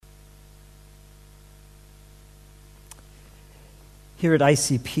Here at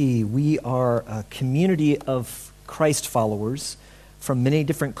ICP, we are a community of Christ followers from many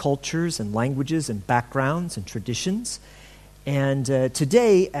different cultures and languages and backgrounds and traditions. And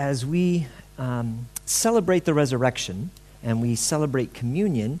today, as we celebrate the resurrection and we celebrate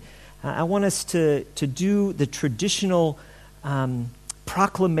communion, I want us to do the traditional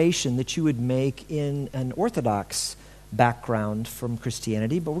proclamation that you would make in an Orthodox background from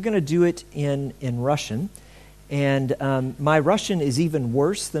Christianity, but we're going to do it in Russian. And my Russian is even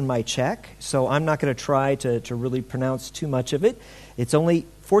worse than my Czech, so I'm not going to try to really pronounce too much of it.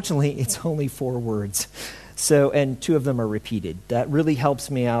 Fortunately, it's only 4 words. So, and 2 of them are repeated. That really helps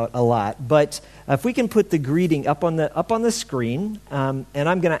me out a lot. But if we can put the greeting up on the screen, and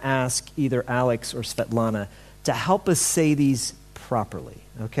I'm going to ask either Alex or Svetlana to help us say these properly,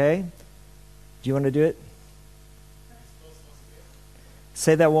 okay? Do you want to do it?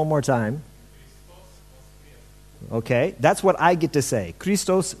 Say that one more time. Okay, that's what I get to say.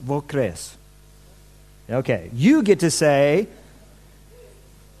 Christos voskres. Okay, you get to say...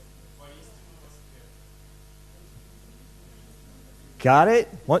 Got it?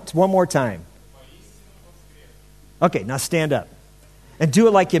 One more time. Okay, now stand up. And do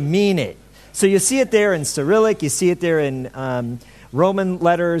it like you mean it. So you see it there in Cyrillic, you see it there in Roman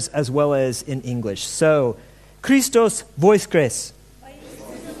letters, as well as in English. So, Christos voskres.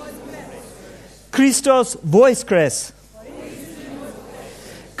 Christos voskres.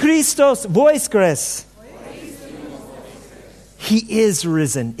 Christos voskres. He is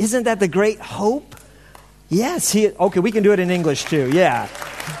risen. Isn't that the great hope? Yes. Okay, we can do it in English too. Yeah.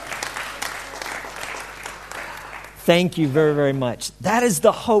 Thank you very, very much. That is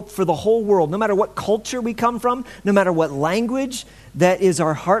the hope for the whole world. No matter what culture we come from, no matter what language that is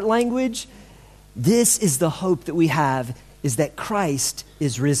our heart language, this is the hope that we have, is that Christ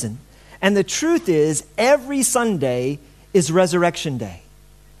is risen. And the truth is, every Sunday is Resurrection Day.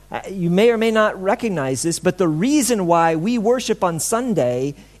 You may or may not recognize this, but the reason why we worship on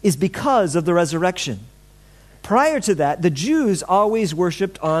Sunday is because of the resurrection. Prior to that, the Jews always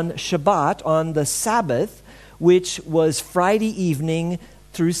worshiped on Shabbat, on the Sabbath, which was Friday evening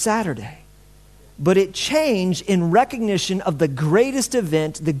through Saturday. But it changed in recognition of the greatest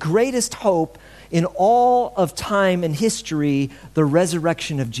event, the greatest hope in all of time and history, the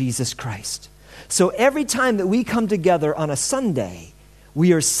resurrection of Jesus Christ. So every time that we come together on a Sunday,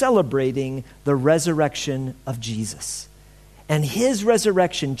 we are celebrating the resurrection of Jesus. And his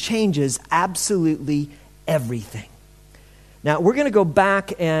resurrection changes absolutely everything. Now, we're going to go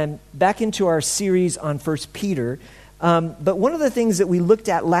back into our series on 1 Peter. But one of the things that we looked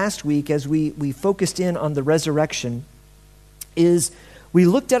at last week as we focused in on the resurrection is we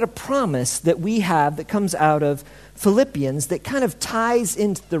looked at a promise that we have that comes out of Philippians that kind of ties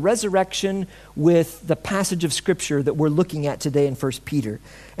into the resurrection with the passage of Scripture that we're looking at today in 1 Peter.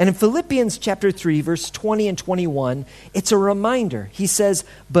 And in Philippians chapter 3, verse 20 and 21, it's a reminder. He says,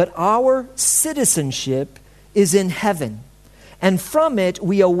 "But our citizenship is in heaven, and from it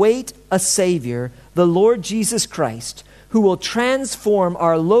we await a Savior, the Lord Jesus Christ, who will transform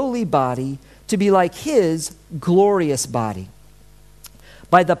our lowly body to be like his glorious body,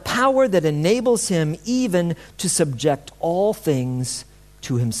 by the power that enables him even to subject all things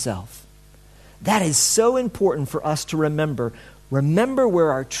to himself." That is so important for us to remember. Remember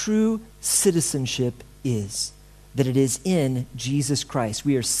where our true citizenship is, that it is in Jesus Christ.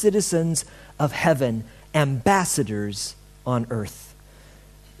 We are citizens of heaven, ambassadors on earth.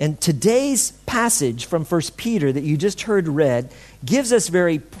 And today's passage from 1 Peter that you just heard read gives us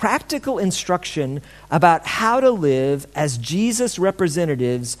very practical instruction about how to live as Jesus'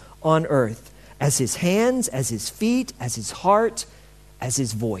 representatives on earth, as his hands, as his feet, as his heart, as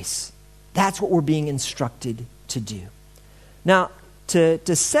his voice. That's what we're being instructed to do. Now,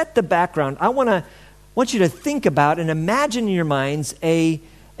 to set the background, I want you to think about and imagine in your minds a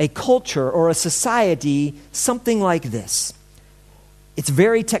culture or a society, something like this. It's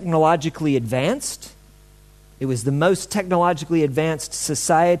very technologically advanced. It was the most technologically advanced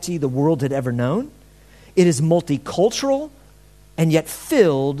society the world had ever known. It is multicultural and yet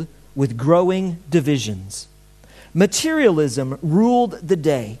filled with growing divisions. Materialism ruled the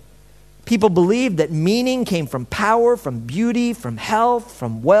day. People believed that meaning came from power, from beauty, from health,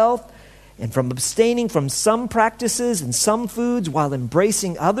 from wealth, and from abstaining from some practices and some foods while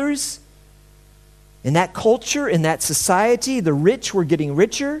embracing others. In that culture, in that society, the rich were getting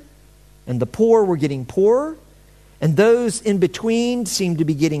richer and the poor were getting poorer, and those in between seemed to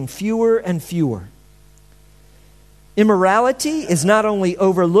be getting fewer and fewer. Immorality is not only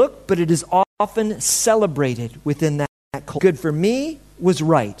overlooked, but it is often celebrated within that culture. Good for me was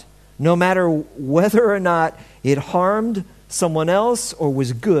right, no matter whether or not it harmed someone else or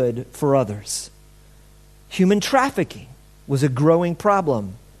was good for others. Human trafficking was a growing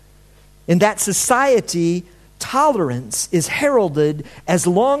problem. In that society, tolerance is heralded as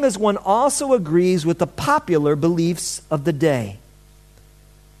long as one also agrees with the popular beliefs of the day.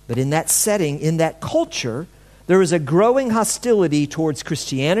 But in that setting, in that culture, there is a growing hostility towards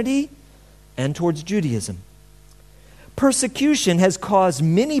Christianity and towards Judaism. Persecution has caused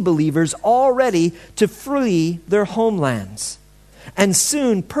many believers already to flee their homelands. And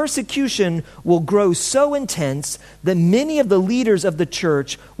soon, persecution will grow so intense that many of the leaders of the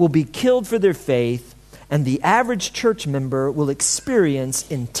church will be killed for their faith, and the average church member will experience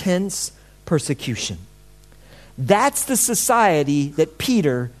intense persecution. That's the society that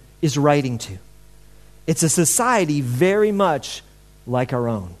Peter is writing to. It's a society very much like our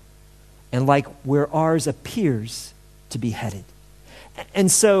own, and like where ours appears to be headed.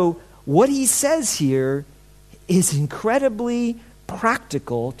 And so what he says here is incredibly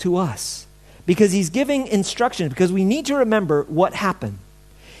practical to us, because he's giving instructions, because we need to remember what happened.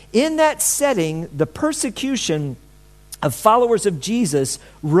 In that setting, the persecution of followers of Jesus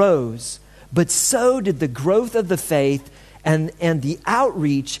rose, but so did the growth of the faith and the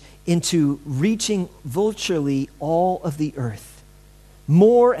outreach into reaching virtually all of the earth.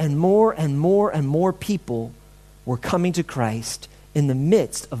 More and more and more and more people were coming to Christ in the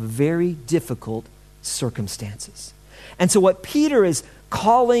midst of very difficult circumstances. And so what Peter is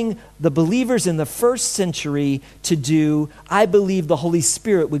calling the believers in the first century to do, I believe the Holy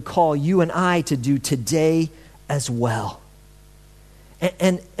Spirit would call you and I to do today as well.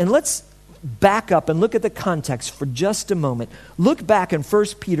 And let's back up and look at the context for just a moment. Look back in 1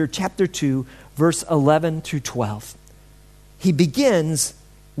 Peter chapter 2, verse 11 through 12. He begins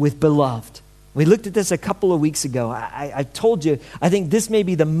with beloved. We looked at this a couple of weeks ago. I told you, I think this may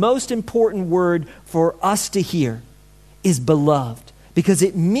be the most important word for us to hear, is beloved, because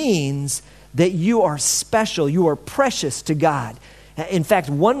it means that you are special, you are precious to God. In fact,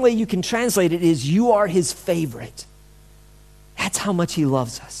 one way you can translate it is you are his favorite. That's how much he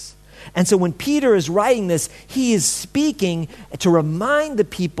loves us. And so when Peter is writing this, he is speaking to remind the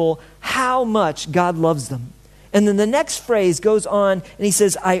people how much God loves them. And then the next phrase goes on and he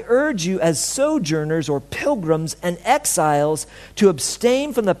says, I urge you as sojourners or pilgrims and exiles to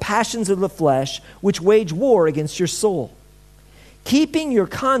abstain from the passions of the flesh which wage war against your soul, keeping your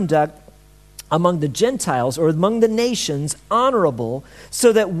conduct among the Gentiles or among the nations honorable,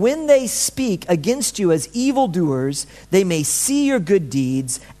 so that when they speak against you as evildoers, they may see your good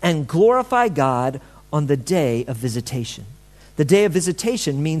deeds and glorify God on the day of visitation. The day of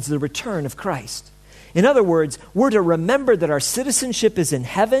visitation means the return of Christ. In other words, we're to remember that our citizenship is in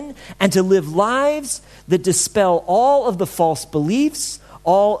heaven and to live lives that dispel all of the false beliefs,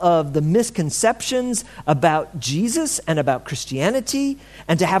 all of the misconceptions about Jesus and about Christianity,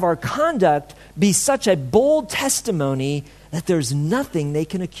 and to have our conduct be such a bold testimony that there's nothing they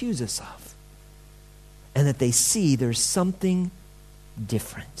can accuse us of, and that they see there's something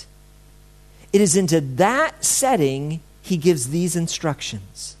different. It is into that setting he gives these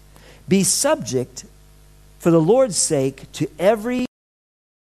instructions. Be subject, for the Lord's sake, to every,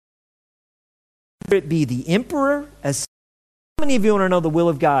 whether it be the emperor. As how many of you want to know the will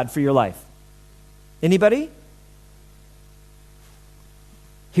of God for your life? Anybody?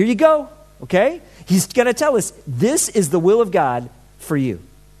 Here you go, okay? He's going to tell us this is the will of God for you.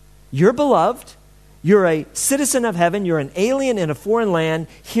 You're beloved. You're a citizen of heaven. You're an alien in a foreign land.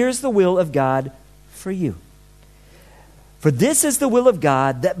 Here's the will of God for you. For this is the will of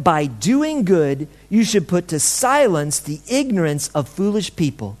God, that by doing good you should put to silence the ignorance of foolish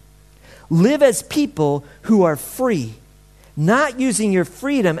people. Live as people who are free, not using your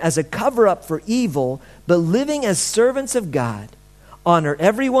freedom as a cover-up for evil, but living as servants of God. Honor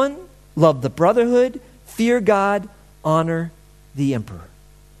everyone, love the brotherhood, fear God, honor the emperor.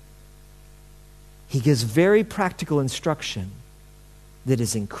 He gives very practical instruction that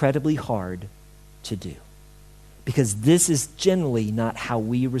is incredibly hard to do, because this is generally not how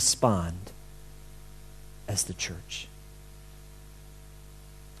we respond as the church.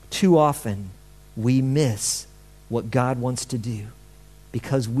 Too often, we miss what God wants to do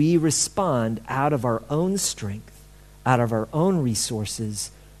because we respond out of our own strength, out of our own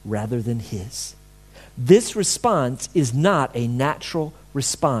resources, rather than His. This response is not a natural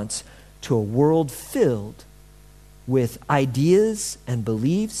response to a world filled with ideas and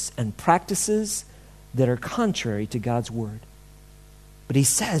beliefs and practices that are contrary to God's word. But he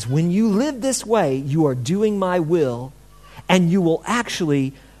says, when you live this way, you are doing my will, and you will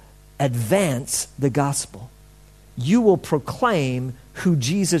actually advance the gospel. You will proclaim who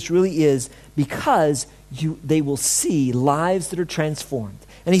Jesus really is because they will see lives that are transformed.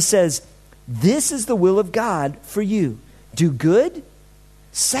 And he says, this is the will of God for you. Do good.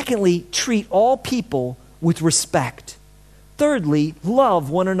 Secondly, treat all people with respect. Thirdly, love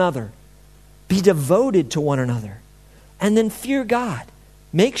one another. Be devoted to one another. And then fear God.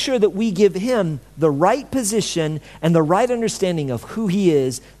 Make sure that we give him the right position and the right understanding of who he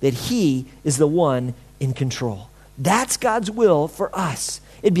is, that he is the one in control. That's God's will for us.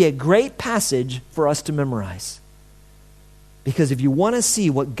 It'd be a great passage for us to memorize. Because if you want to see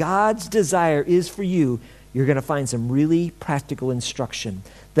what God's desire is for you, you're going to find some really practical instruction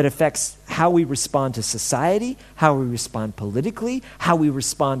that affects how we respond to society, how we respond politically, how we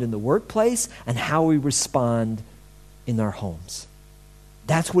respond in the workplace, and how we respond in our homes.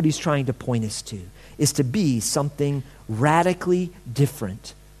 That's what he's trying to point us to, is to be something radically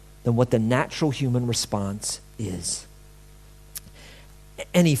different than what the natural human response is.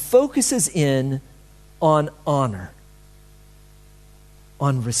 And he focuses in on honor,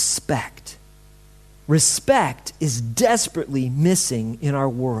 on respect. Respect is desperately missing in our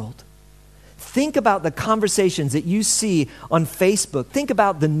world. Think about the conversations that you see on Facebook. Think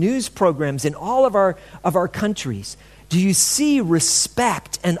about the news programs in all of our countries. Do you see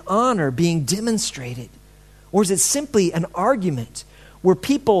respect and honor being demonstrated? Or is it simply an argument where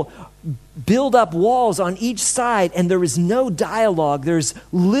people build up walls on each side and there is no dialogue, there's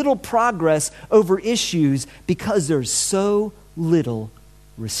little progress over issues because there's so little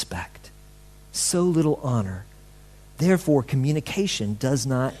respect, so little honor. Therefore, communication does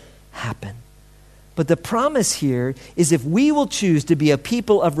not happen. But the promise here is if we will choose to be a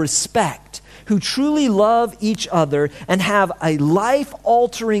people of respect, who truly love each other and have a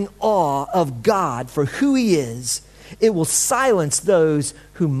life-altering awe of God for who he is, it will silence those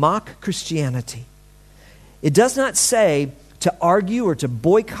who mock Christianity. It does not say to argue or to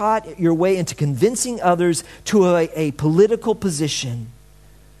boycott your way into convincing others to a political position,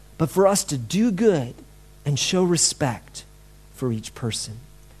 but for us to do good and show respect for each person.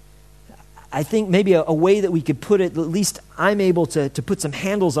 I think maybe a way that we could put it, at least I'm able to put some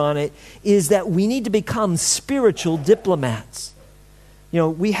handles on it, is that we need to become spiritual diplomats. You know,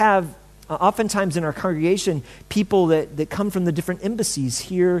 we have oftentimes in our congregation people that come from the different embassies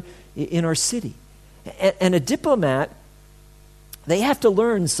here in our city. And a diplomat, they have to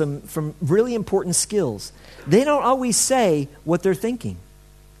learn some really important skills. They don't always say what they're thinking.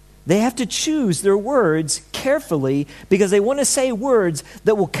 They have to choose their words carefully because they want to say words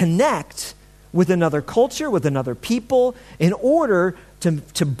that will connect with another culture, with another people, in order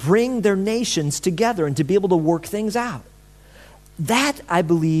to bring their nations together and to be able to work things out. That, I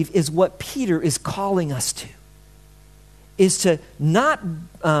believe, is what Peter is calling us to, is to not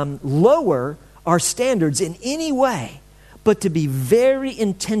lower our standards in any way, but to be very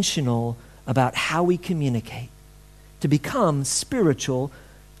intentional about how we communicate, to become spiritual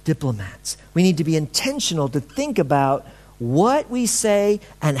diplomats. We need to be intentional to think about what we say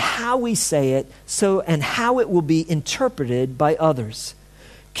and how we say it, and how it will be interpreted by others.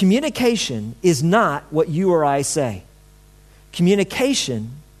 Communication is not what you or I say.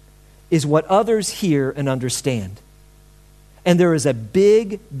 Communication is what others hear and understand. And there is a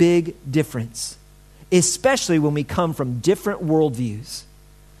big, big difference, especially when we come from different worldviews.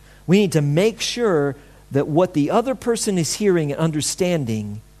 We need to make sure that what the other person is hearing and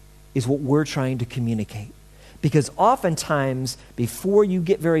understanding is what we're trying to communicate. Because oftentimes, before you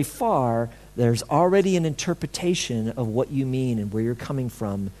get very far, there's already an interpretation of what you mean and where you're coming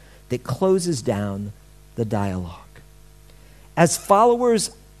from that closes down the dialogue. As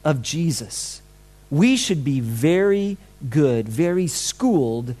followers of Jesus, we should be very good, very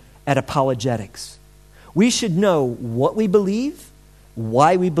schooled at apologetics. We should know what we believe,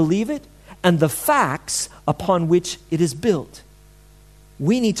 why we believe it, and the facts upon which it is built.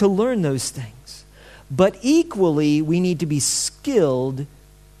 We need to learn those things. But equally, we need to be skilled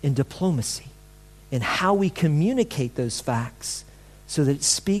in diplomacy, in how we communicate those facts so that it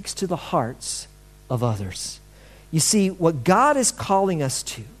speaks to the hearts of others. You see, what God is calling us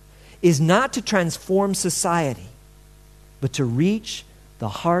to is not to transform society, but to reach the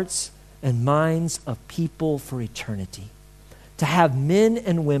hearts and minds of people for eternity. To have men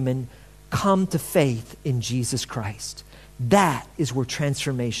and women come to faith in Jesus Christ. That is where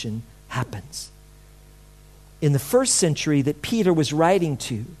transformation happens. In the first century that Peter was writing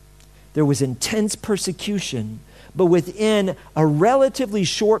to, there was intense persecution, but within a relatively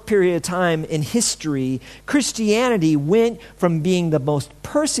short period of time in history, Christianity went from being the most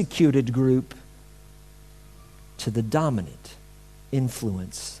persecuted group to the dominant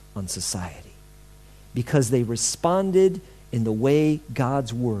influence on society because they responded in the way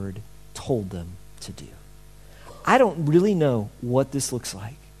God's word told them to do. I don't really know what this looks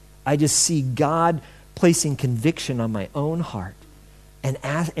like. I just see God placing conviction on my own heart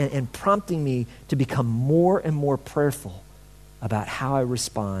and prompting me to become more and more prayerful about how I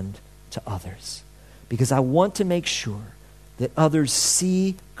respond to others. Because I want to make sure that others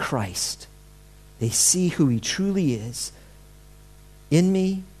see Christ. They see who he truly is in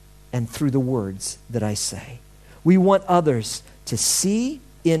me and through the words that I say. We want others to see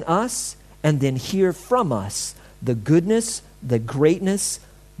in us and then hear from us the goodness, the greatness,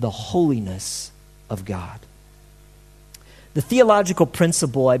 the holiness of God. The theological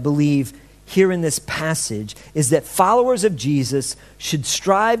principle, I believe, here in this passage is that followers of Jesus should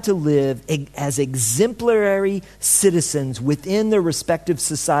strive to live as exemplary citizens within their respective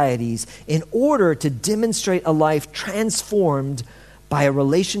societies in order to demonstrate a life transformed by a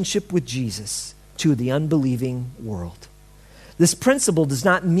relationship with Jesus to the unbelieving world. This principle does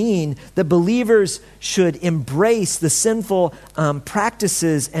not mean that believers should embrace the sinful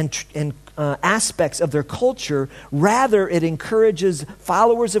practices and aspects of their culture. Rather, it encourages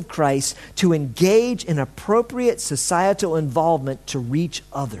followers of Christ to engage in appropriate societal involvement to reach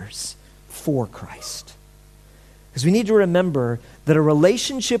others for Christ. Because we need to remember that a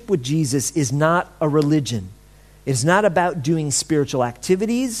relationship with Jesus is not a religion. It is not about doing spiritual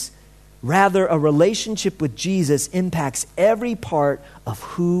activities. Rather, a relationship with Jesus impacts every part of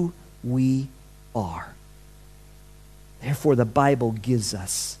who we are. Therefore, the Bible gives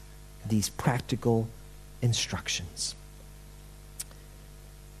us these practical instructions.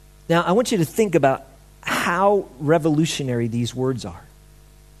 Now, I want you to think about how revolutionary these words are.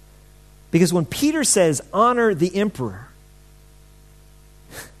 Because when Peter says, honor the emperor,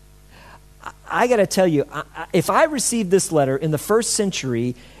 I got to tell you, if I received this letter in the first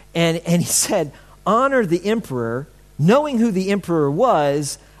century and he said, honor the emperor, knowing who the emperor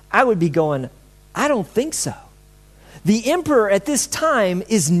was, I would be going, I don't think so. The emperor at this time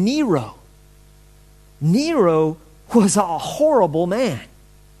is Nero. Nero was a horrible man.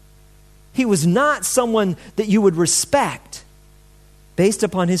 He was not someone that you would respect based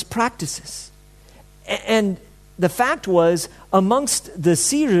upon his practices. And the fact was, amongst the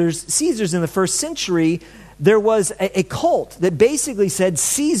Caesars in the first century, there was a cult that basically said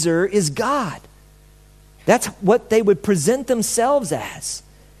Caesar is God. That's what they would present themselves as.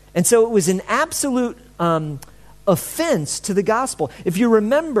 And so it was an absolute offense to the gospel. If you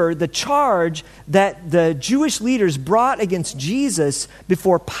remember, the charge that the Jewish leaders brought against Jesus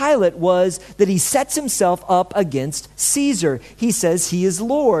before Pilate was that he sets himself up against Caesar. He says he is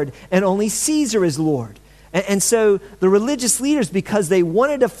Lord, and only Caesar is Lord. And so the religious leaders, because they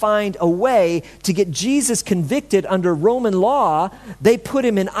wanted to find a way to get Jesus convicted under Roman law, they put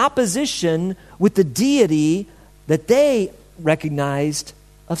him in opposition with the deity that they recognized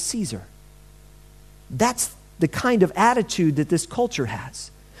of Caesar. That's the kind of attitude that this culture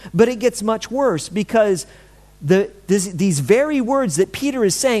has. But it gets much worse because these very words that Peter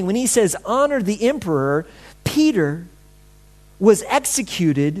is saying, when he says, honor the emperor, Peter was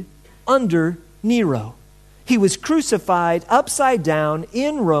executed under Nero. He was crucified upside down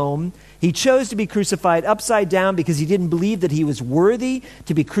in Rome. He chose to be crucified upside down because he didn't believe that he was worthy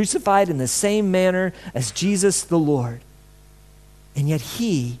to be crucified in the same manner as Jesus the Lord. And yet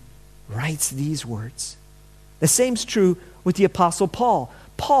he writes these words. The same's true with the Apostle Paul.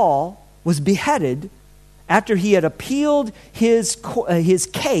 Paul was beheaded after he had appealed his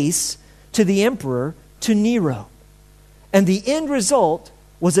case to the emperor, to Nero. And the end result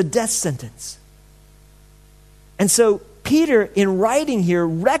was a death sentence. And so Peter, in writing here,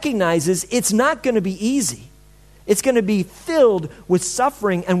 recognizes it's not going to be easy. It's going to be filled with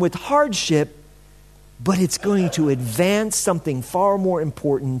suffering and with hardship, but it's going to advance something far more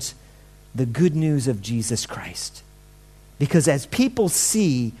important, the good news of Jesus Christ. Because as people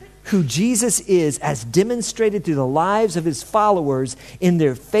see who Jesus is as demonstrated through the lives of his followers in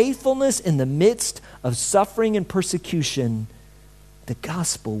their faithfulness in the midst of suffering and persecution, the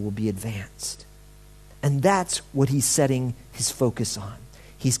gospel will be advanced. And that's what he's setting his focus on.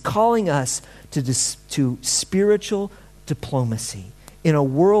 He's calling us to spiritual diplomacy in a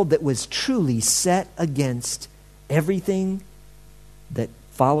world that was truly set against everything that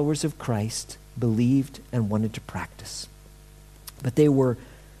followers of Christ believed and wanted to practice. But they were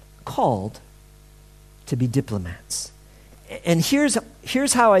called to be diplomats. And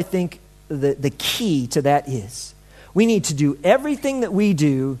here's how I think the key to that is. We need to do everything that we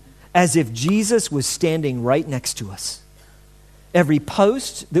do as if Jesus was standing right next to us. Every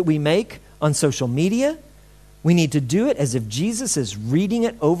post that we make on social media, we need to do it as if Jesus is reading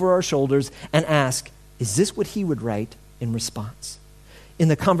it over our shoulders and ask, is this what he would write in response? in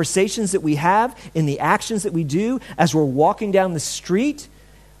the conversations that we have, in the actions that we do, as we're walking down the street,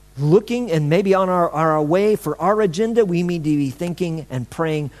 looking and maybe on our way for our agenda, we need to be thinking and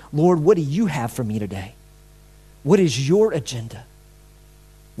praying, Lord, what do you have for me today? What is your agenda?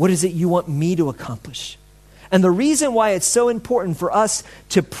 What is it you want me to accomplish? And the reason why it's so important for us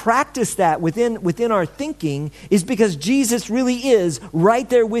to practice that within our thinking is because Jesus really is right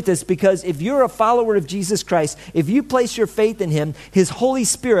there with us. Because if you're a follower of Jesus Christ, if you place your faith in him, his Holy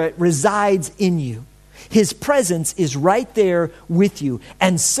Spirit resides in you. His presence is right there with you.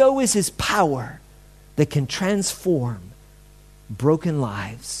 And so is his power that can transform broken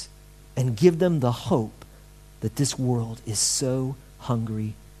lives and give them the hope that this world is so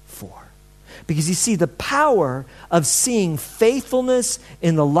hungry for. Because you see, the power of seeing faithfulness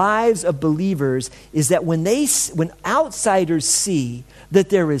in the lives of believers is that when outsiders see that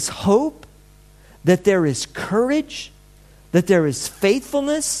there is hope, that there is courage, that there is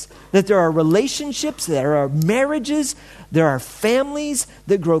faithfulness, that there are relationships, there are marriages, there are families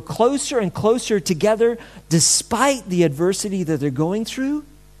that grow closer and closer together despite the adversity that they're going through,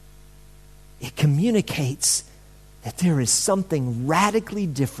 it communicates that there is something radically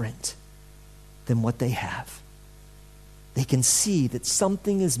different than what they have. They can see that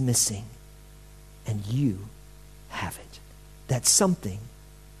something is missing and you have it. That something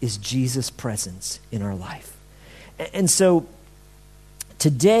is Jesus' presence in our life. And so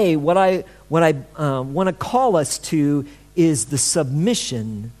today, what I want to call us to is the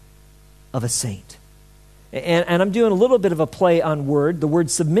submission of a saint. And I'm doing a little bit of a play on word. The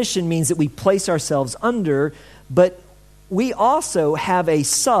word submission means that we place ourselves under, but we also have a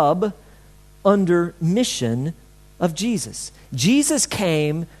under mission of Jesus. Jesus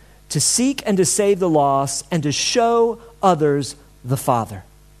came to seek and to save the lost and to show others the Father.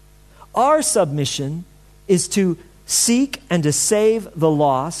 Our submission is to seek and to save the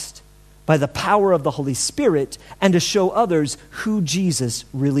lost by the power of the Holy Spirit and to show others who Jesus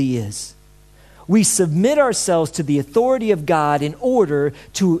really is. We submit ourselves to the authority of God in order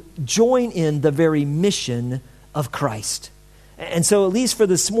to join in the very mission of Christ. And so at least for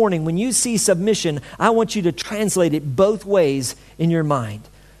this morning, when you see submission, I want you to translate it both ways in your mind.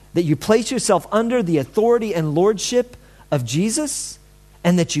 That you place yourself under the authority and lordship of Jesus,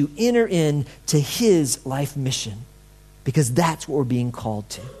 and that you enter into his life mission, because that's what we're being called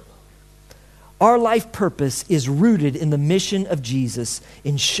to. Our life purpose is rooted in the mission of Jesus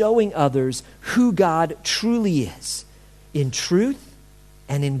in showing others who God truly is, in truth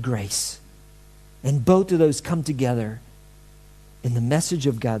and in grace. And both of those come together in the message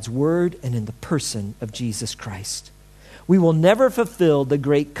of God's word and in the person of Jesus Christ. We will never fulfill the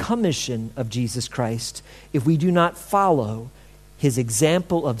great commission of Jesus Christ if we do not follow his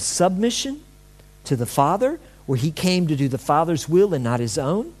example of submission to the Father, where he came to do the Father's will and not his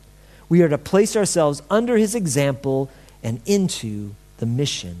own. We are to place ourselves under his example and into the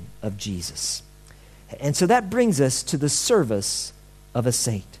mission of Jesus. And so that brings us to the service of a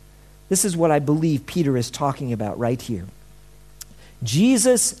saint. This is what I believe Peter is talking about right here.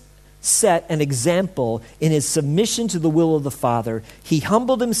 Jesus set an example in his submission to the will of the Father. He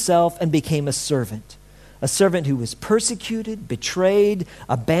humbled himself and became a servant who was persecuted, betrayed,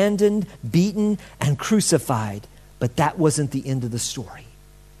 abandoned, beaten, and crucified. But that wasn't the end of the story.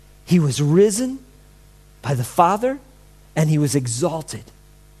 He was risen by the Father, and he was exalted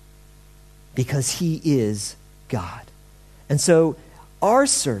because he is God. And so our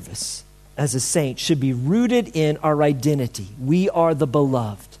service as a saint should be rooted in our identity. We are the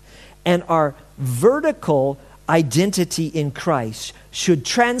beloved. And our vertical identity in Christ should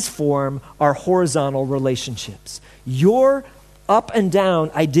transform our horizontal relationships. Your up and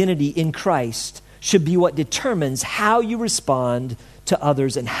down identity in Christ should be what determines how you respond to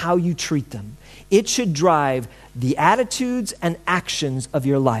others and how you treat them. It should drive the attitudes and actions of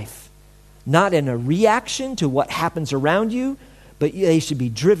your life, not in a reaction to what happens around you, but they should be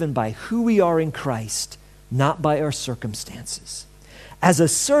driven by who we are in Christ, not by our circumstances. As a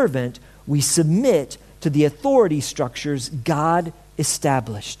servant, we submit to the authority structures God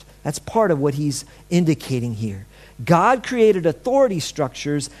established. That's part of what he's indicating here. God created authority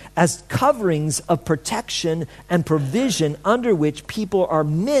structures as coverings of protection and provision under which people are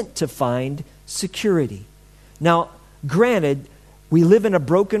meant to find security. Now, granted, we live in a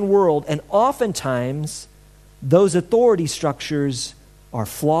broken world, and oftentimes those authority structures are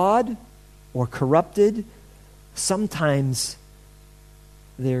flawed or corrupted. Sometimes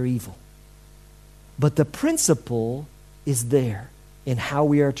they're evil. But the principle is there in how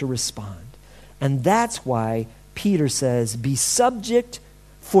we are to respond. And that's why Peter says, be subject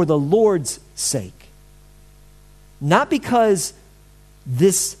for the Lord's sake. Not because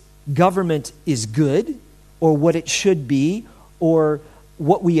this government is good or what it should be or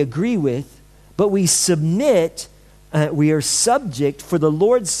what we agree with, but we submit, we are subject for the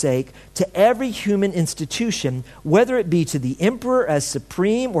Lord's sake to every human institution, whether it be to the emperor as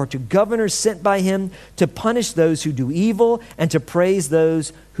supreme or to governors sent by him to punish those who do evil and to praise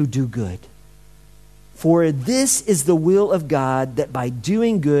those who do good. For this is the will of God, that by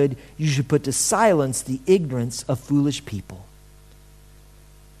doing good you should put to silence the ignorance of foolish people.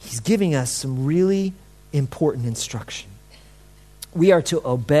 He's giving us some really important instruction. We are to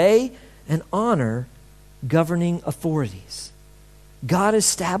obey and honor governing authorities. God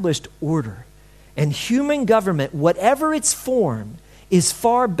established order, and human government, whatever its form, is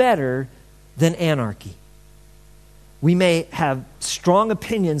far better than anarchy. We may have strong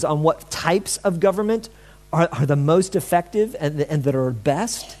opinions on what types of government are the most effective and that are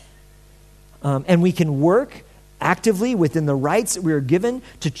best. And we can work actively within the rights that we are given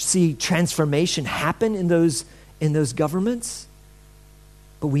to see transformation happen in those governments.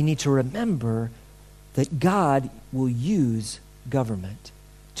 But we need to remember that God will use government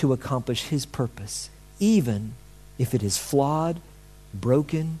to accomplish his purpose, even if it is flawed,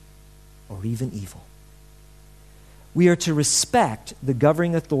 broken, or even evil. We are to respect the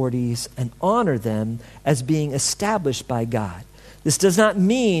governing authorities and honor them as being established by God. This does not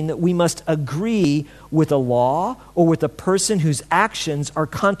mean that we must agree with a law or with a person whose actions are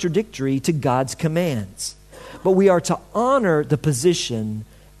contradictory to God's commands. But we are to honor the position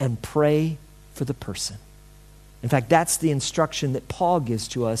and pray for the person. In fact, that's the instruction that Paul gives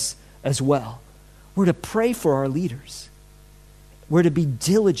to us as well. We're to pray for our leaders. We're to be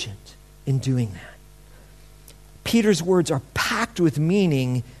diligent in doing that. Peter's words are packed with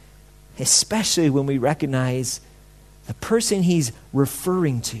meaning, especially when we recognize the person he's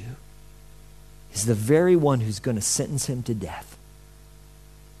referring to is the very one who's going to sentence him to death.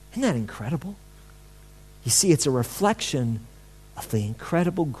 Isn't that incredible? You see, it's a reflection of the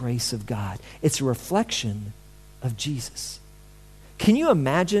incredible grace of God. It's a reflection of Jesus. Can you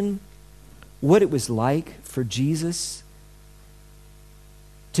imagine what it was like for Jesus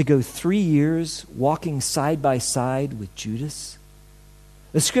to go 3 years walking side by side with Judas?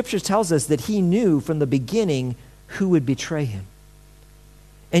 The scripture tells us that he knew from the beginning who would betray him.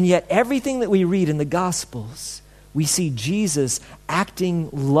 And yet everything that we read in the Gospels, we see Jesus acting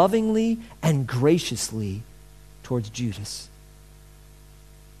lovingly and graciously towards Judas.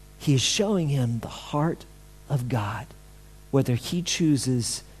 He is showing him the heart of God, whether he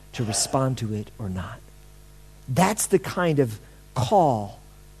chooses to respond to it or not. That's the kind of call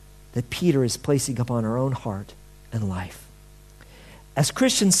that Peter is placing upon our own heart and life. As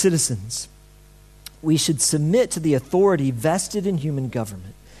Christian citizens, we should submit to the authority vested in human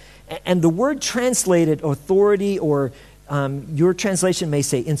government. And the word translated authority, or your translation may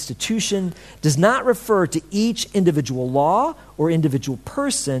say institution, does not refer to each individual law or individual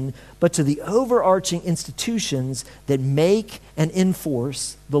person, but to the overarching institutions that make and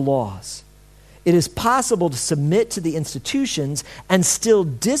enforce the laws. It is possible to submit to the institutions and still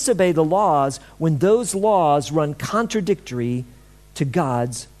disobey the laws when those laws run contradictory to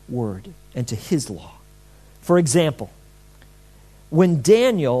God's word and to his law. For example, when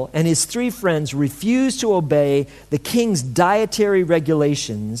Daniel and his 3 friends refused to obey the king's dietary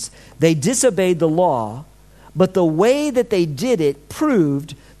regulations, they disobeyed the law, but the way that they did it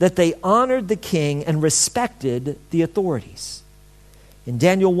proved that they honored the king and respected the authorities. In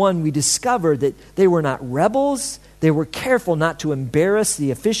Daniel 1, we discover that they were not rebels. They were careful not to embarrass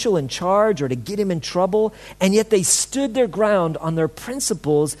the official in charge or to get him in trouble, and yet they stood their ground on their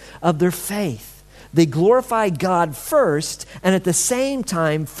principles of their faith. They glorified God first, and at the same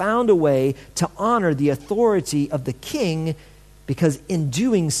time found a way to honor the authority of the king, because in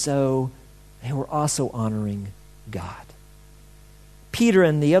doing so, they were also honoring God. Peter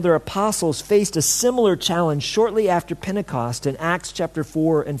and the other apostles faced a similar challenge shortly after Pentecost in Acts chapter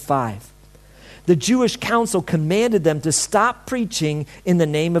 4 and 5. The Jewish council commanded them to stop preaching in the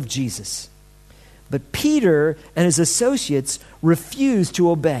name of Jesus. But Peter and his associates refused to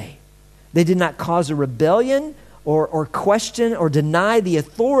obey. They did not cause a rebellion or question or deny the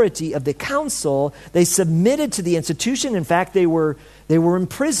authority of the council. They submitted to the institution. In fact, they were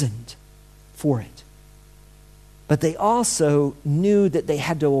imprisoned for it. But they also knew that they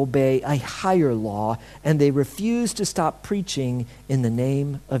had to obey a higher law, and they refused to stop preaching in the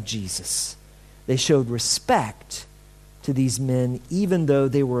name of Jesus. They showed respect to these men, even though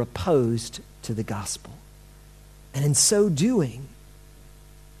they were opposed to the gospel. And in so doing,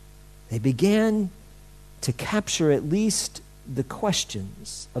 they began to capture at least the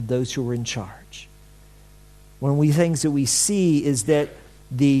questions of those who were in charge. One of the things that we see is that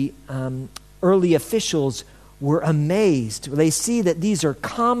the early officials were amazed. They see that these are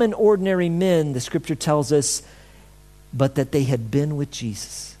common, ordinary men, the scripture tells us, but that they had been with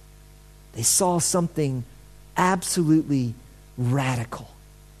Jesus. They saw something absolutely radical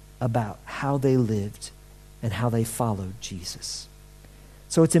about how they lived and how they followed Jesus.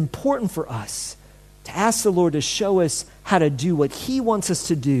 So it's important for us to ask the Lord to show us how to do what He wants us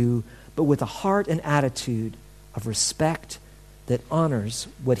to do, but with a heart and attitude of respect that honors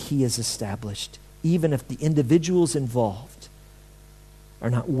what He has established, even if the individuals involved are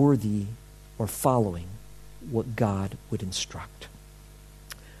not worthy or following what God would instruct.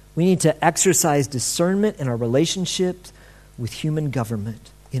 We need to exercise discernment in our relationships with human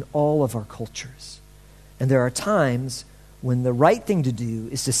government in all of our cultures. And there are times when the right thing to do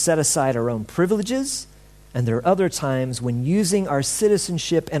is to set aside our own privileges, and there are other times when using our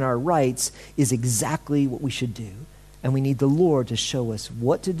citizenship and our rights is exactly what we should do. And we need the Lord to show us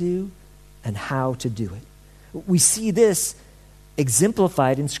what to do and how to do it. We see this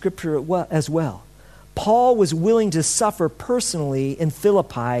exemplified in Scripture as well. Paul was willing to suffer personally in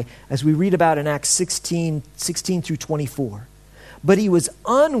Philippi, as we read about in Acts 16 through 24. But he was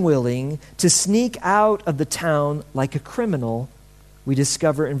unwilling to sneak out of the town like a criminal, we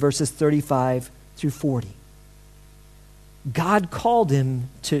discover in verses 35 through 40. God called him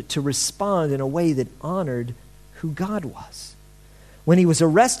to respond in a way that honored who God was. When he was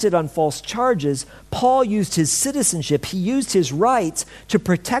arrested on false charges, Paul used his citizenship, he used his rights to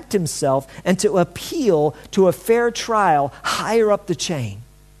protect himself and to appeal to a fair trial higher up the chain,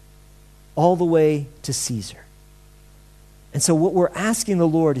 all the way to Caesar. And so what we're asking the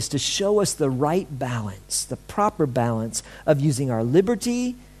Lord is to show us the right balance, the proper balance of using our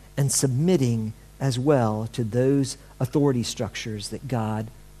liberty and submitting as well to those authority structures that God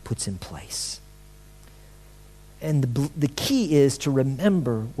puts in place. And the key is to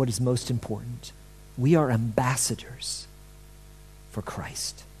remember what is most important. We are ambassadors for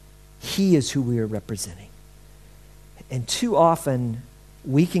Christ. He is who we are representing. And too often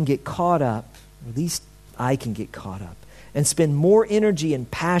we can get caught up, or at least I can get caught up, and spend more energy and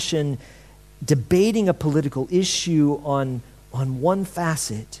passion debating a political issue on one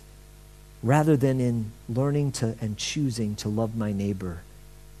facet rather than in learning to and choosing to love my neighbor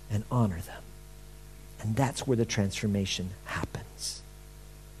and honor them. And that's where the transformation happens.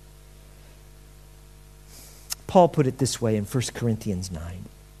 Paul put it this way in 1 Corinthians 9.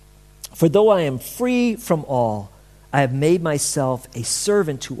 For though I am free from all, I have made myself a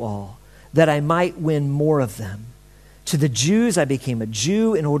servant to all, that I might win more of them. To the Jews I became a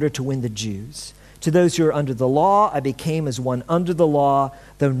Jew in order to win the Jews. To those who are under the law, I became as one under the law,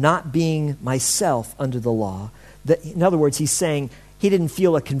 though not being myself under the law. In other words, he's saying, he didn't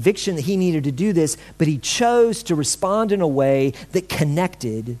feel a conviction that he needed to do this, but he chose to respond in a way that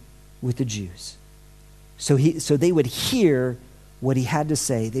connected with the Jews. So they would hear what he had to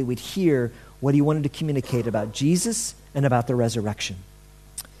say. They would hear what he wanted to communicate about Jesus and about the resurrection.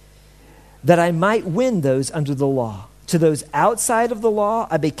 That I might win those under the law. To those outside of the law,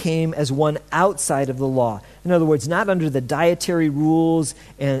 I became as one outside of the law. In other words, not under the dietary rules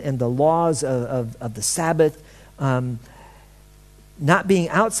and the laws of the Sabbath, not being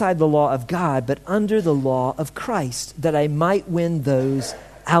outside the law of God, but under the law of Christ, that I might win those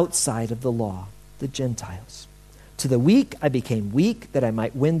outside of the law, the Gentiles. To the weak I became weak, that I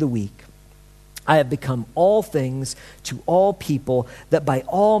might win the weak. I have become all things to all people, that by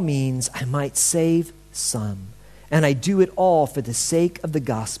all means I might save some. And I do it all for the sake of the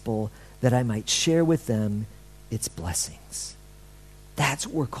gospel, that I might share with them its blessings. That's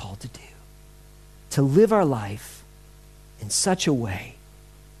what we're called to do. To live our life in such a way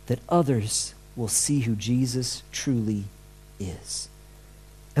that others will see who Jesus truly is.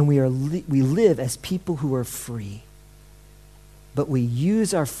 And we live as people who are free, but we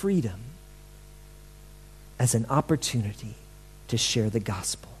use our freedom as an opportunity to share the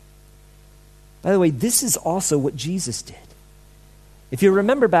gospel. By the way, this is also what Jesus did. If you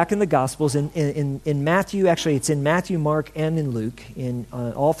remember back in the Gospels, in Matthew, actually it's in Matthew, Mark, and in Luke, in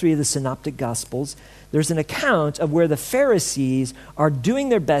all three of the synoptic Gospels, there's an account of where the Pharisees are doing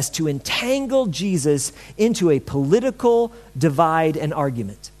their best to entangle Jesus into a political divide and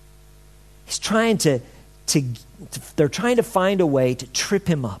argument. He's trying they're trying to find a way to trip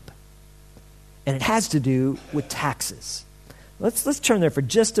him up. And it has to do with taxes. Let's turn there for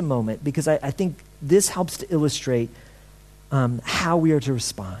just a moment, because I think this helps to illustrate how we are to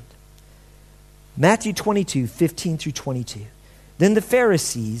respond. Matthew 22, 15 through 22. Then the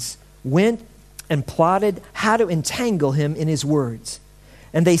Pharisees went and plotted how to entangle him in his words.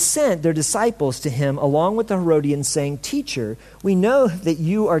 And they sent their disciples to him along with the Herodians, saying, Teacher, we know that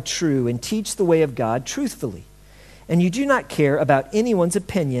you are true and teach the way of God truthfully. And you do not care about anyone's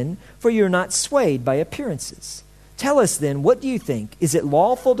opinion, for you are not swayed by appearances. Tell us then, what do you think? Is it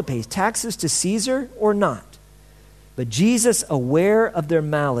lawful to pay taxes to Caesar or not? But Jesus, aware of their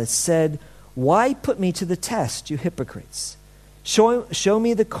malice, said, Why put me to the test, you hypocrites? Show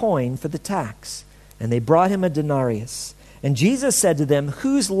me the coin for the tax. And they brought him a denarius. And Jesus said to them,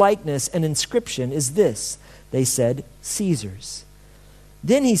 Whose likeness and inscription is this? They said, Caesar's.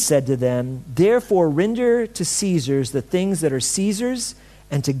 Then he said to them, Therefore render to Caesar's the things that are Caesar's,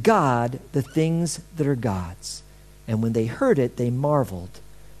 and to God the things that are God's. And when they heard it, they marveled,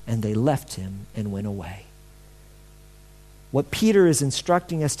 and they left him and went away. What Peter is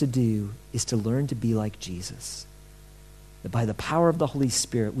instructing us to do is to learn to be like Jesus. That by the power of the Holy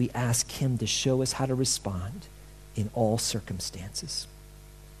Spirit, we ask him to show us how to respond in all circumstances.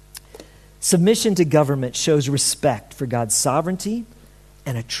 Submission to government shows respect for God's sovereignty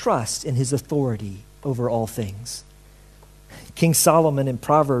and a trust in his authority over all things. King Solomon in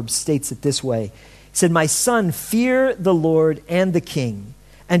Proverbs states it this way. He said, My son, fear the Lord and the king,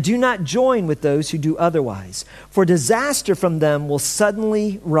 and do not join with those who do otherwise, for disaster from them will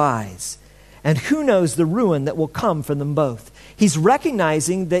suddenly rise, and who knows the ruin that will come from them both. He's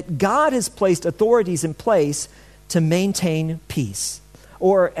recognizing that God has placed authorities in place to maintain peace.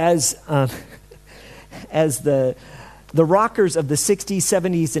 Or as the rockers of the 60s,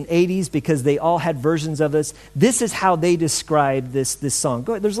 70s, and 80s, because they all had versions of this is how they describe this song.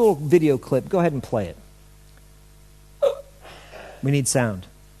 Go ahead, there's a little video clip. Go ahead and play it. We need sound.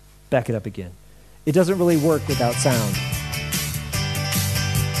 Back it up again. It doesn't really work without sound.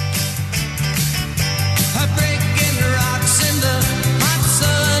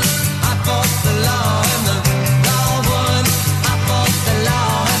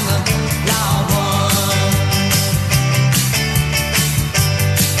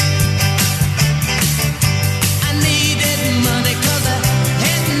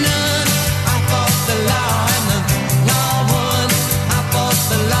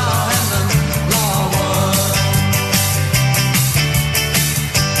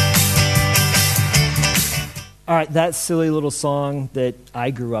 All right, that silly little song that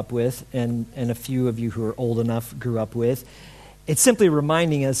I grew up with, and a few of you who are old enough grew up with, it's simply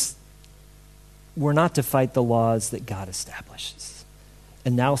reminding us we're not to fight the laws that God establishes.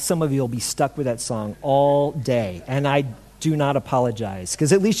 And now some of you will be stuck with that song all day, and I do not apologize,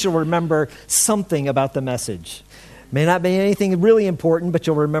 because at least you'll remember something about the message. May not be anything really important, but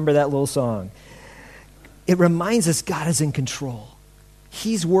you'll remember that little song. It reminds us God is in control.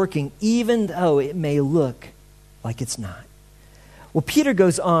 He's working, even though it may look like it's not. Well, Peter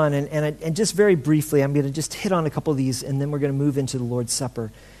goes on, and just very briefly, I'm going to just hit on a couple of these, and then we're going to move into the Lord's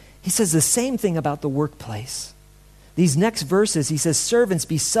Supper. He says the same thing about the workplace. These next verses, he says, Servants,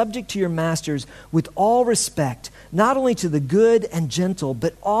 be subject to your masters with all respect, not only to the good and gentle,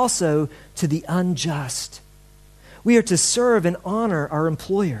 but also to the unjust. We are to serve and honor our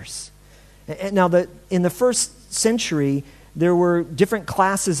employers. And now, in the first century, there were different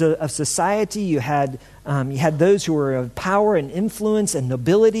classes of society. You had those who were of power and influence and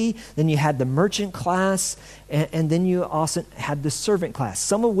nobility. Then you had the merchant class, and then you also had the servant class,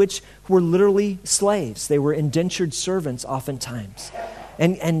 some of which were literally slaves. They were indentured servants oftentimes.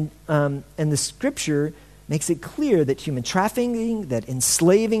 And the Scripture makes it clear that human trafficking, that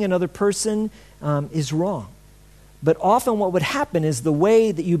enslaving another person is wrong. But often what would happen is the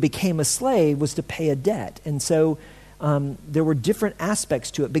way that you became a slave was to pay a debt. And so there were different aspects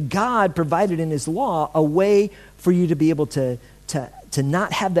to it, but God provided in his law a way for you to be able to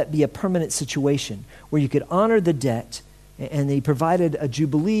not have that be a permanent situation where you could honor the debt, and he provided a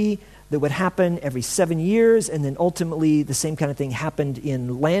jubilee that would happen every 7 years, and then ultimately the same kind of thing happened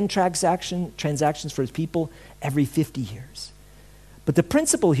in land transactions for his people every 50 years. But the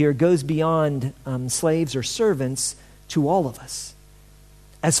principle here goes beyond slaves or servants to all of us.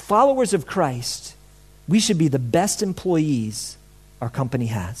 As followers of Christ, we should be the best employees our company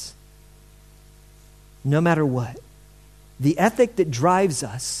has. No matter what. The ethic that drives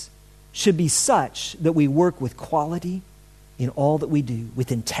us should be such that we work with quality in all that we do,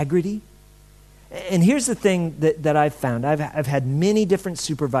 with integrity. And here's the thing that I've found. I've had many different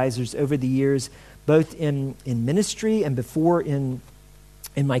supervisors over the years, both in ministry and before in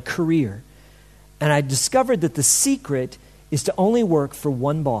my career. And I discovered that the secret is to only work for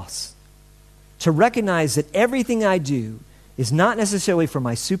one boss. To recognize that everything I do is not necessarily for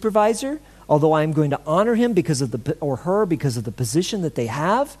my supervisor, although I'm going to honor him or her because of the position that they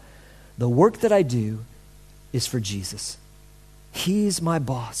have. The work that I do is for Jesus. He's my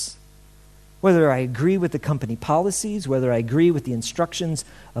boss. Whether I agree with the company policies, whether I agree with the instructions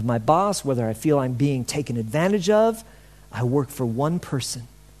of my boss, whether I feel I'm being taken advantage of, I work for one person.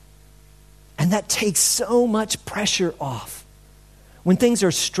 And that takes so much pressure off. When things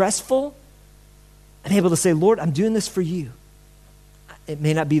are stressful, I'm able to say, Lord, I'm doing this for you. It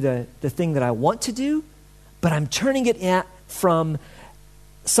may not be the thing that I want to do, but I'm turning it from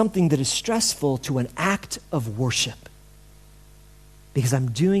something that is stressful to an act of worship. Because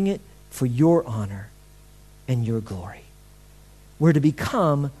I'm doing it for your honor and your glory. We're to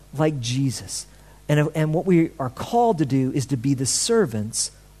become like Jesus. And what we are called to do is to be the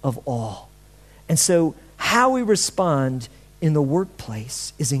servants of all. And so how we respond in the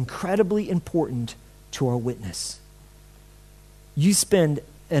workplace is incredibly important to our witness. You spend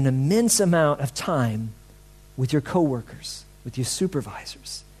an immense amount of time with your coworkers, with your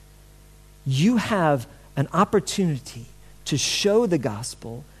supervisors. You have an opportunity to show the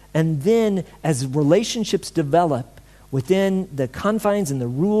gospel, and then as relationships develop within the confines and the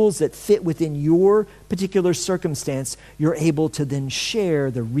rules that fit within your particular circumstance, you're able to then share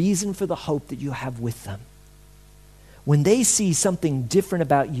the reason for the hope that you have with them. When they see something different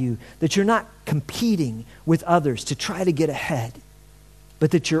about you, that you're not competing with others to try to get ahead,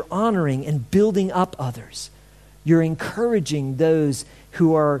 but that you're honoring and building up others. You're encouraging those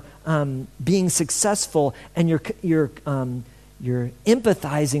who are being successful, and you're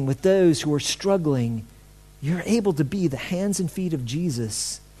empathizing with those who are struggling. You're able to be the hands and feet of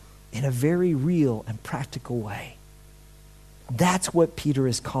Jesus in a very real and practical way. That's what Peter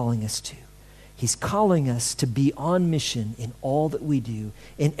is calling us to. He's calling us to be on mission in all that we do,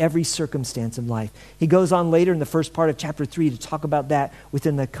 in every circumstance of life. He goes on later in the first part of chapter 3 to talk about that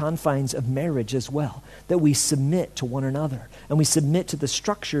within the confines of marriage as well, that we submit to one another, and we submit to the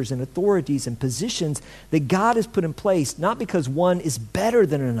structures and authorities and positions that God has put in place, not because one is better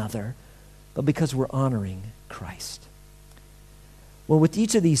than another, but because we're honoring Christ. Well, with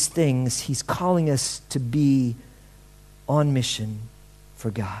each of these things, he's calling us to be on mission for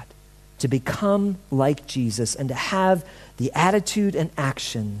God, to become like Jesus, and to have the attitude and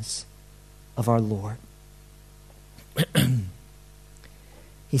actions of our Lord.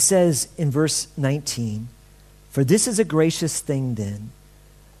 He says in verse 19, "For this is a gracious thing then,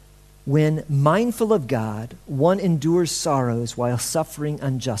 when mindful of God, one endures sorrows while suffering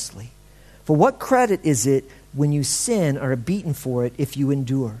unjustly. For what credit is it when you sin or are beaten for it if you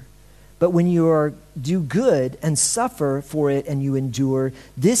endure? But when you do good and suffer for it and you endure,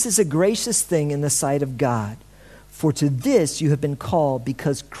 this is a gracious thing in the sight of God. For to this you have been called,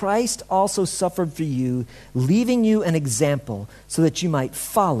 because Christ also suffered for you, leaving you an example so that you might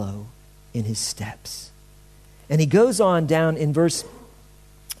follow in his steps." And he goes on down in verse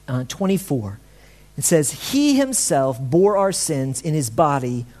 24. It says, "He himself bore our sins in his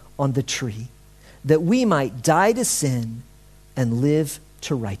body on the tree, that we might die to sin and live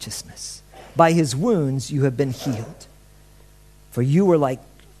to righteousness. By his wounds you have been healed. For you were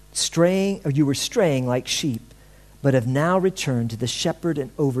straying like sheep, but have now returned to the shepherd and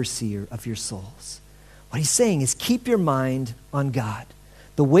overseer of your souls." What he's saying is keep your mind on God.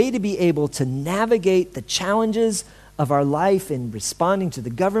 The way to be able to navigate the challenges of our life in responding to the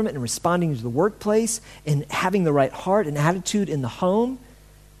government and responding to the workplace and having the right heart and attitude in the home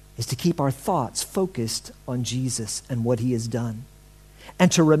is to keep our thoughts focused on Jesus and what he has done.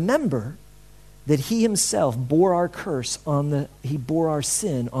 And to remember that he himself bore our he bore our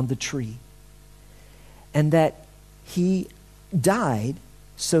sin on the tree. And that he died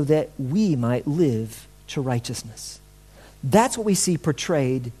so that we might live to righteousness. That's what we see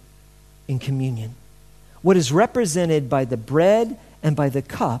portrayed in communion. What is represented by the bread and by the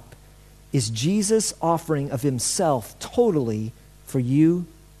cup is Jesus' offering of himself totally for you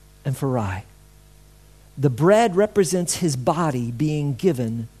and for I. The bread represents his body being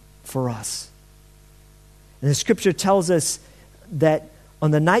given for us. And the scripture tells us that on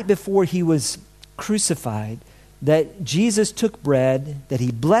the night before he was crucified, that Jesus took bread, that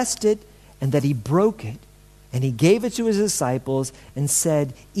he blessed it, and that he broke it, and he gave it to his disciples and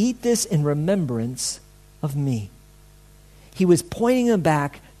said, "Eat this in remembrance of me." He was pointing them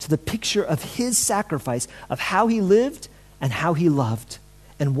back to the picture of his sacrifice, of how he lived and how he loved,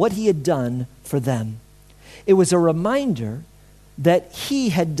 and what he had done for them. It was a reminder that he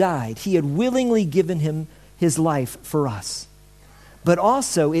had died. He had willingly given his life for us. But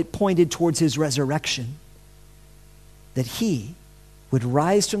also it pointed towards his resurrection, that he would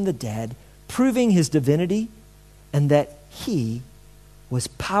rise from the dead, proving his divinity, and that he was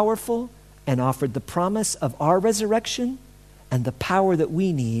powerful and offered the promise of our resurrection and the power that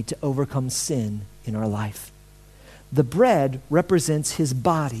we need to overcome sin in our life. The bread represents his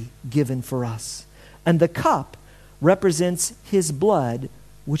body given for us, and the cup represents his blood,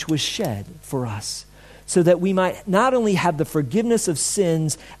 which was shed for us, so that we might not only have the forgiveness of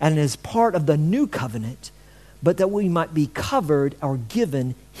sins and as part of the new covenant, but that we might be covered or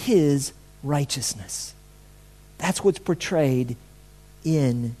given his righteousness. That's what's portrayed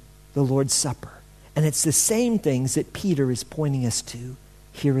in the Lord's Supper. And it's the same things that Peter is pointing us to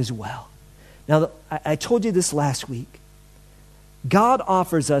here as well. Now, I told you this last week. God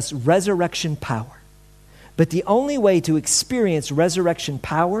offers us resurrection power. But the only way to experience resurrection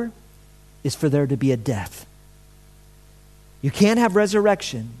power is for there to be a death. You can't have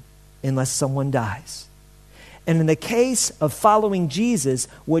resurrection unless someone dies. And in the case of following Jesus,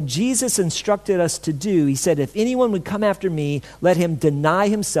 what Jesus instructed us to do, he said, if anyone would come after me, let him deny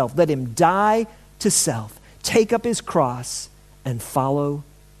himself, let him die to self, take up his cross, and follow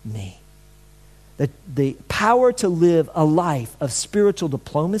me. The power to live a life of spiritual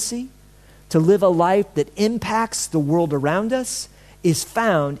diplomacy, to live a life that impacts the world around us, is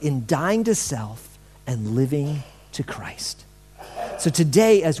found in dying to self and living to Christ. So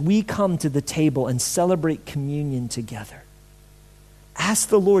today, as we come to the table and celebrate communion together, ask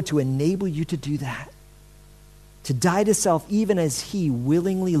the Lord to enable you to do that, to die to self even as he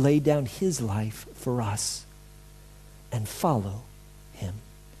willingly laid down his life for us, and follow him.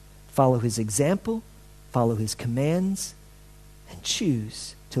 Follow his example, follow his commands, and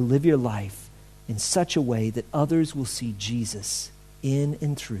choose to live your life in such a way that others will see Jesus in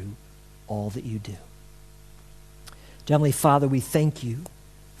and through all that you do. Heavenly Father, we thank you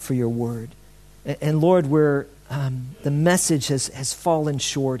for your word. And Lord, where the message has fallen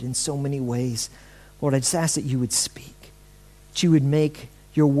short in so many ways, Lord, I just ask that you would speak, that you would make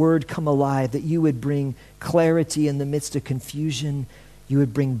your word come alive, that you would bring clarity in the midst of confusion, you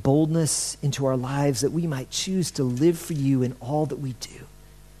would bring boldness into our lives, that we might choose to live for you in all that we do,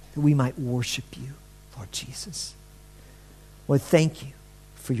 that we might worship you, Lord Jesus. Lord, thank you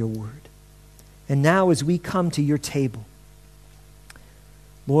for your word. And now as we come to your table,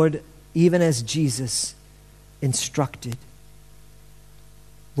 Lord, even as Jesus instructed,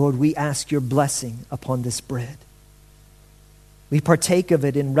 Lord, we ask your blessing upon this bread. We partake of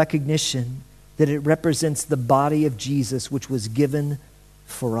it in recognition that it represents the body of Jesus, which was given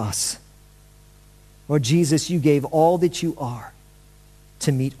for us. Lord Jesus, you gave all that you are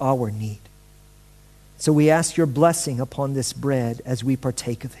to meet our need. So we ask your blessing upon this bread as we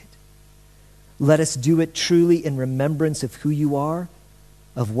partake of it. Let us do it truly in remembrance of who you are,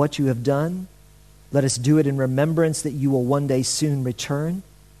 of what you have done. Let us do it in remembrance that you will one day soon return.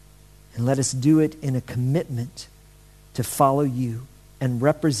 And let us do it in a commitment to follow you and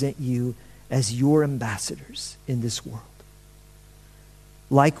represent you as your ambassadors in this world.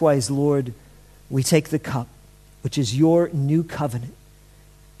 Likewise, Lord, we take the cup, which is your new covenant.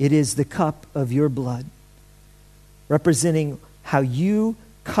 It is the cup of your blood, representing how you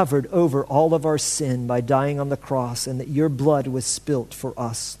covered over all of our sin by dying on the cross, and that your blood was spilt for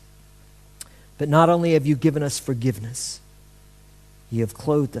us. But not only have you given us forgiveness, you have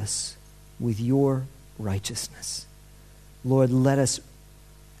clothed us with your righteousness. Lord, let us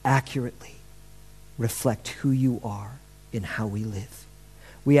accurately reflect who you are in how we live.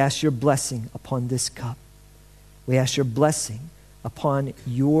 We ask your blessing upon this cup. We ask your blessing upon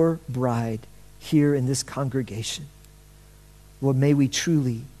your bride here in this congregation. Lord, may we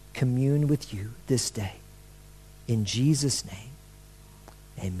truly commune with you this day. In Jesus' name,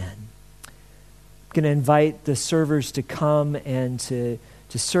 amen. I'm going to invite the servers to come and to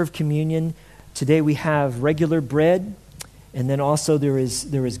serve communion. Today we have regular bread, and then also there is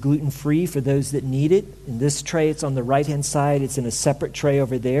gluten-free for those that need it. In this tray, it's on the right-hand side. It's in a separate tray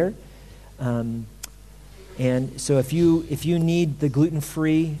over there. And so if you need the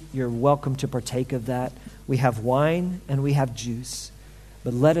gluten-free, you're welcome to partake of that. We have wine and we have juice.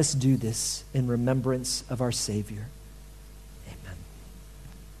 But let us do this in remembrance of our Savior.